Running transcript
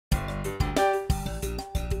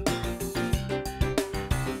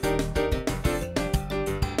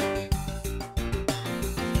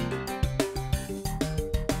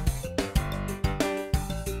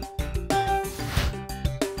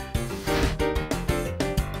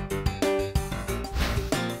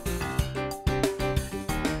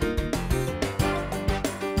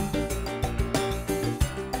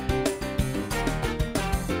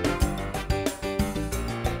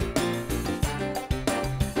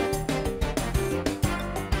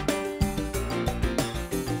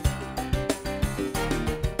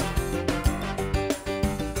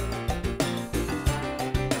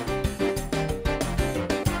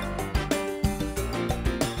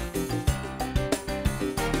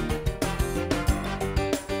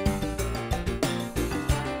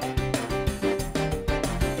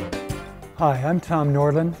Hi, I'm Tom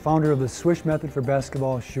Nordland, founder of the Swish method for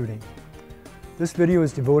basketball shooting. This video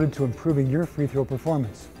is devoted to improving your free throw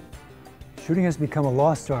performance. Shooting has become a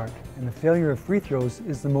lost art, and the failure of free throws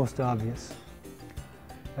is the most obvious.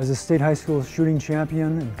 As a state high school shooting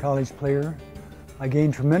champion and college player, I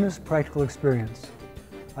gained tremendous practical experience.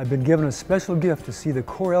 I've been given a special gift to see the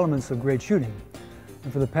core elements of great shooting,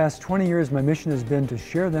 and for the past 20 years my mission has been to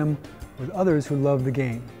share them with others who love the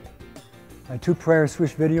game. My 2 prior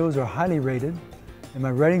Swish videos are highly rated, and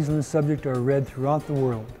my writings on the subject are read throughout the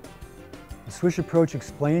world. The Swish approach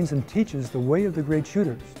explains and teaches the way of the great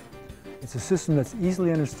shooters. It's a system that's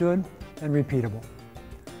easily understood and repeatable.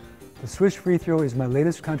 The Swish free throw is my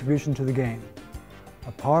latest contribution to the game,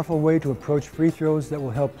 a powerful way to approach free throws that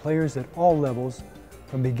will help players at all levels,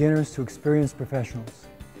 from beginners to experienced professionals.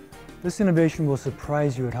 This innovation will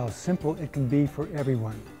surprise you at how simple it can be for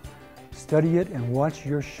everyone. Study it and watch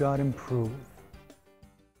your shot improve.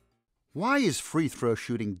 Why is free throw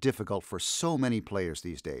shooting difficult for so many players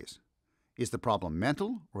these days? Is the problem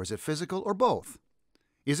mental, or is it physical, or both?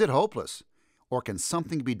 Is it hopeless, or can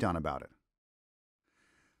something be done about it?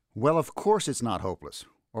 Well, of course it's not hopeless,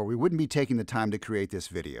 or we wouldn't be taking the time to create this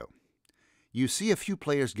video. You see a few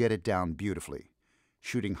players get it down beautifully,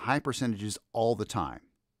 shooting high percentages all the time,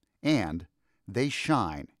 and they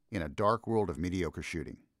shine in a dark world of mediocre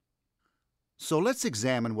shooting. So let's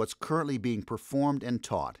examine what's currently being performed and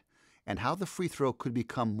taught, and how the free throw could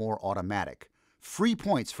become more automatic. Free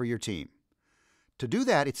points for your team. To do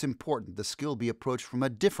that, it's important the skill be approached from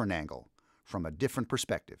a different angle, from a different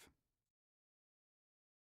perspective.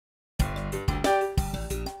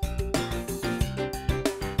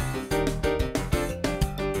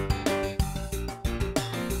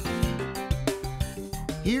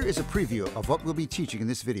 Here is a preview of what we'll be teaching in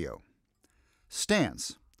this video.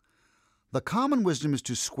 Stance. The common wisdom is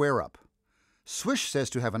to square up. Swish says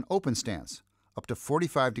to have an open stance, up to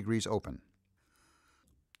 45 degrees open.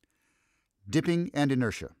 Dipping and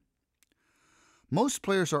inertia. Most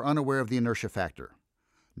players are unaware of the inertia factor,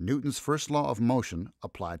 Newton's first law of motion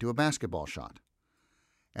applied to a basketball shot.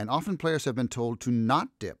 And often players have been told to not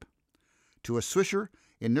dip. To a swisher,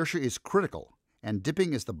 inertia is critical, and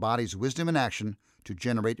dipping is the body's wisdom in action to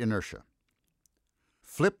generate inertia.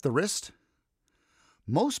 Flip the wrist.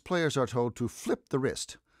 Most players are told to flip the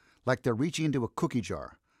wrist, like they're reaching into a cookie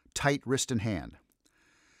jar, tight wrist and hand.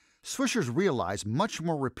 Swishers realize much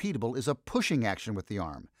more repeatable is a pushing action with the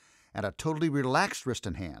arm, and a totally relaxed wrist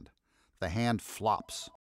and hand. The hand flops.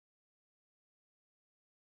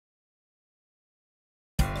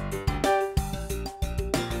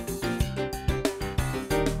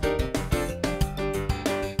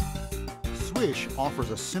 Swish offers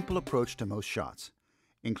a simple approach to most shots,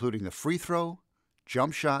 including the free throw,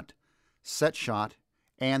 jump shot, set shot,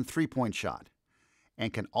 and three-point shot,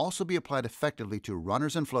 and can also be applied effectively to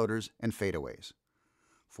runners and floaters and fadeaways.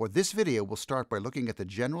 For this video, we'll start by looking at the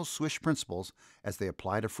general Swish principles as they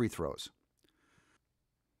apply to free throws.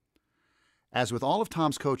 As with all of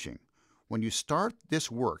Tom's coaching, when you start this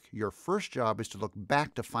work, your first job is to look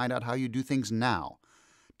back to find out how you do things now,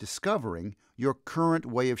 discovering your current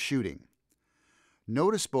way of shooting.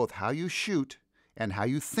 Notice both how you shoot and how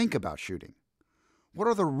you think about shooting. What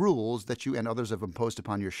are the rules that you and others have imposed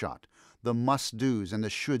upon your shot? The must-dos and the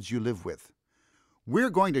shoulds you live with? We're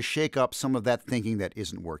going to shake up some of that thinking that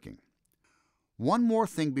isn't working. One more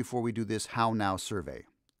thing before we do this How Now survey.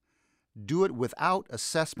 Do it without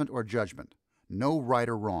assessment or judgment. No right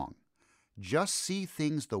or wrong. Just see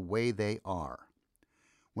things the way they are.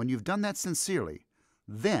 When you've done that sincerely,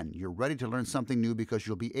 then you're ready to learn something new because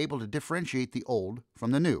you'll be able to differentiate the old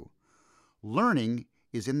from the new. Learning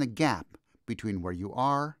is in the gap between where you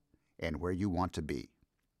are and where you want to be.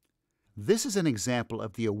 This is an example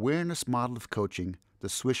of the awareness model of coaching the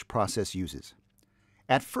Swish process uses.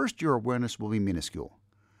 At first, your awareness will be minuscule,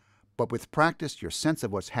 but with practice, your sense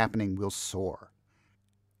of what's happening will soar.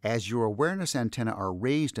 As your awareness antenna are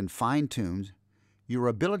raised and fine-tuned, your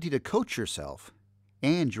ability to coach yourself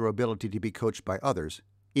and your ability to be coached by others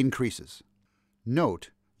increases. Note,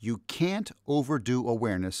 you can't overdo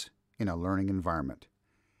awareness in a learning environment.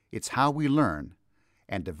 It's how we learn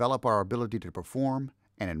and develop our ability to perform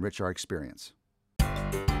and enrich our experience.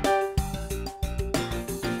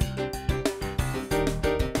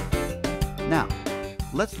 Now,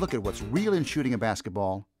 let's look at what's real in shooting a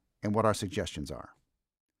basketball and what our suggestions are.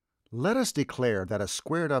 Let us declare that a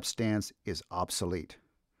squared-up stance is obsolete.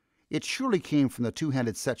 It surely came from the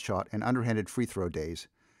two-handed set shot and underhanded free throw days,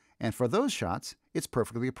 and for those shots, it's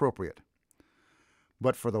perfectly appropriate.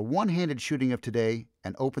 But for the one-handed shooting of today,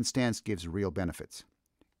 an open stance gives real benefits.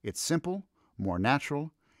 It's simple, more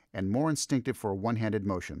natural, and more instinctive for a one-handed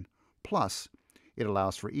motion, Plus, it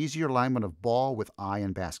allows for easier alignment of ball with eye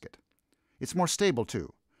and basket. It's more stable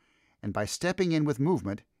too, and by stepping in with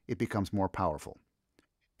movement, it becomes more powerful.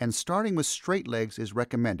 And starting with straight legs is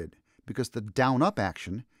recommended because the down-up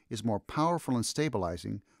action is more powerful and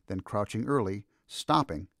stabilizing than crouching early,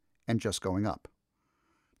 stopping, and just going up.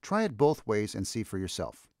 Try it both ways and see for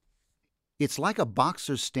yourself. It's like a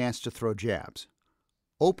boxer's stance to throw jabs.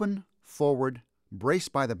 Open, forward,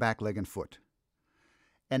 braced by the back leg and foot.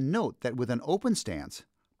 And note that with an open stance,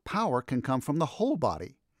 power can come from the whole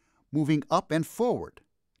body, moving up and forward,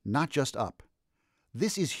 not just up.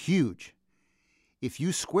 This is huge. If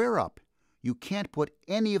you square up, you can't put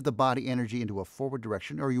any of the body energy into a forward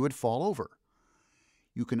direction or you would fall over.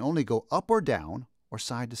 You can only go up or down or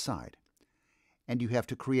side to side. And you have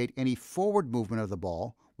to create any forward movement of the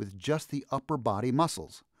ball with just the upper body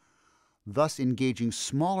muscles, thus engaging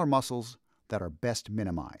smaller muscles that are best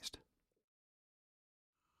minimized.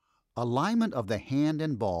 Alignment of the hand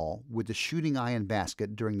and ball with the shooting eye and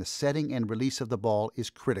basket during the setting and release of the ball is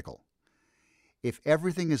critical. If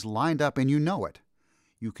everything is lined up and you know it,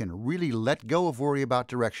 you can really let go of worry about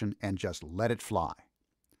direction and just let it fly.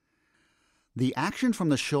 The action from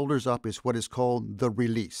the shoulders up is what is called the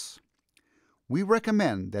release. We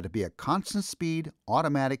recommend that it be a constant speed,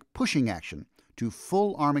 automatic pushing action to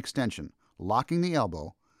full arm extension, locking the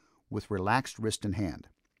elbow with relaxed wrist and hand.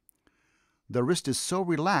 The wrist is so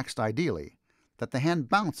relaxed, ideally, that the hand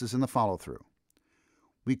bounces in the follow-through.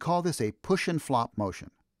 We call this a push and flop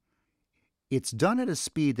motion. It's done at a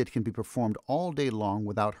speed that can be performed all day long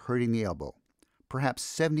without hurting the elbow, perhaps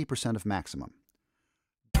 70% of maximum.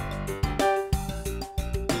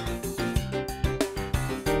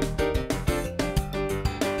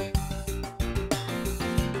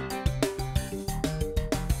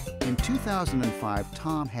 In 2005,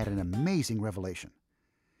 Tom had an amazing revelation.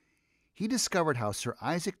 He discovered how Sir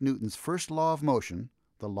Isaac Newton's first law of motion,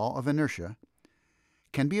 the law of inertia,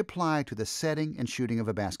 can be applied to the setting and shooting of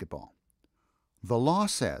a basketball. The law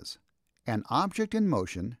says an object in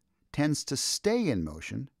motion tends to stay in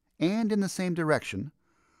motion and in the same direction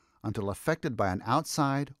until affected by an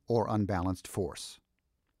outside or unbalanced force.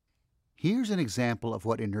 Here's an example of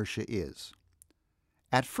what inertia is.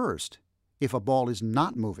 At first, if a ball is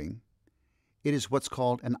not moving, it is what's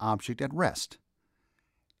called an object at rest,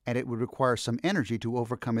 and it would require some energy to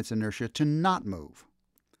overcome its inertia to not move.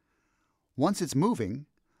 Once it's moving,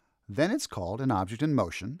 then it's called an object in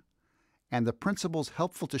motion, and the principles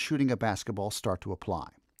helpful to shooting a basketball start to apply.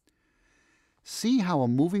 See how a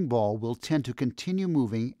moving ball will tend to continue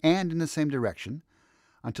moving and in the same direction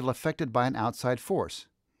until affected by an outside force,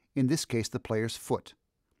 in this case the player's foot.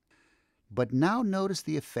 But now notice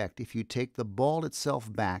the effect if you take the ball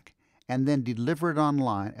itself back and then deliver it on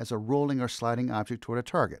line as a rolling or sliding object toward a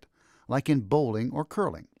target, like in bowling or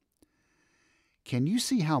curling. Can you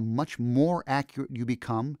see how much more accurate you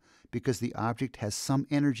become because the object has some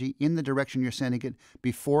energy in the direction you're sending it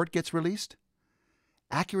before it gets released?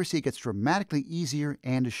 Accuracy gets dramatically easier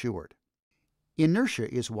and assured.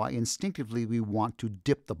 Inertia is why instinctively we want to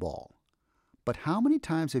dip the ball. But how many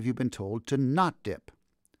times have you been told to not dip?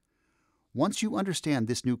 Once you understand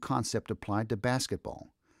this new concept applied to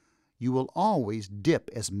basketball, you will always dip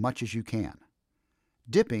as much as you can.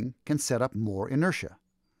 Dipping can set up more inertia.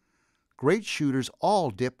 Great shooters all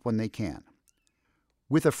dip when they can.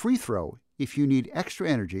 With a free throw, if you need extra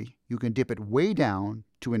energy, you can dip it way down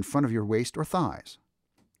to in front of your waist or thighs.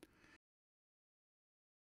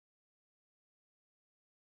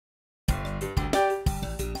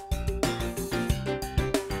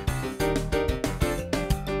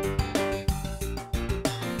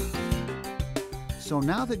 So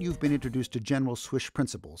now that you've been introduced to general Swish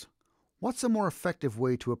principles, what's a more effective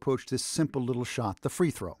way to approach this simple little shot, the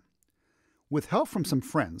free throw? With help from some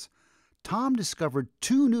friends, Tom discovered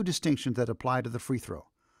two new distinctions that apply to the free throw: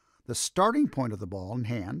 the starting point of the ball in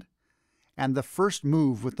hand and the first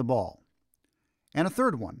move with the ball. And a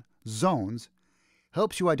third one, zones,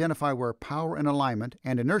 helps you identify where power and alignment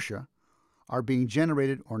and inertia are being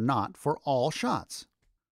generated or not for all shots.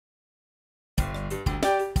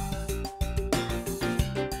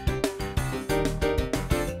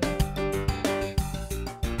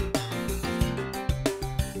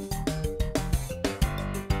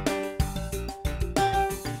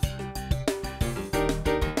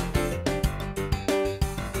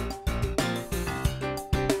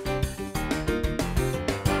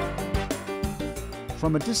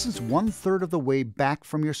 From a distance 1/3 of the way back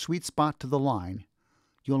from your sweet spot to the line,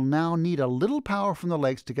 you'll now need a little power from the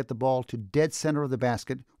legs to get the ball to dead center of the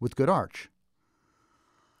basket with good arch.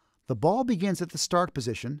 The ball begins at the start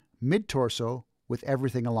position, mid-torso, with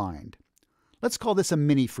everything aligned. Let's call this a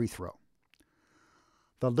mini free throw.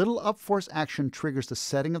 The little up force action triggers the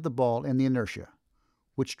setting of the ball and the inertia,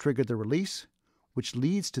 which triggered the release, which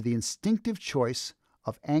leads to the instinctive choice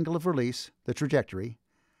of angle of release, the trajectory,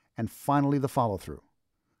 and finally the follow-through.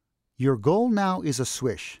 Your goal now is a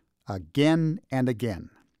swish, again and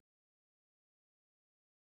again.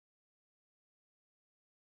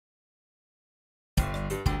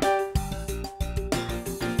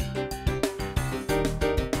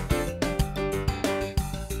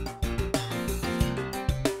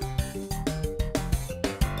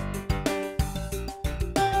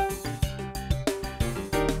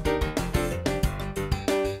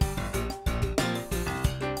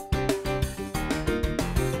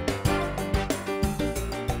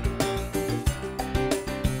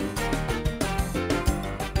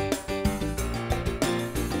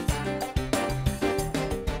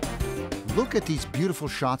 Look at these beautiful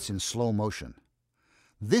shots in slow motion.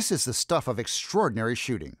 This is the stuff of extraordinary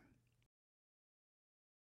shooting.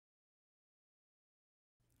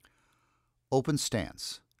 Open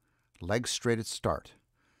stance, legs straight at start,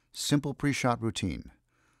 simple pre-shot routine,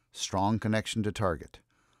 strong connection to target,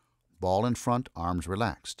 ball in front, arms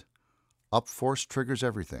relaxed. Up force triggers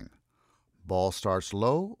everything. Ball starts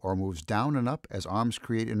low or moves down and up as arms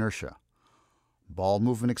create inertia. Ball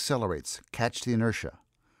movement accelerates, catch the inertia.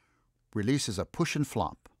 Release is a push and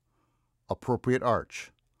flop. Appropriate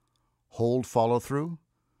arch. Hold follow through.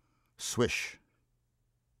 Swish.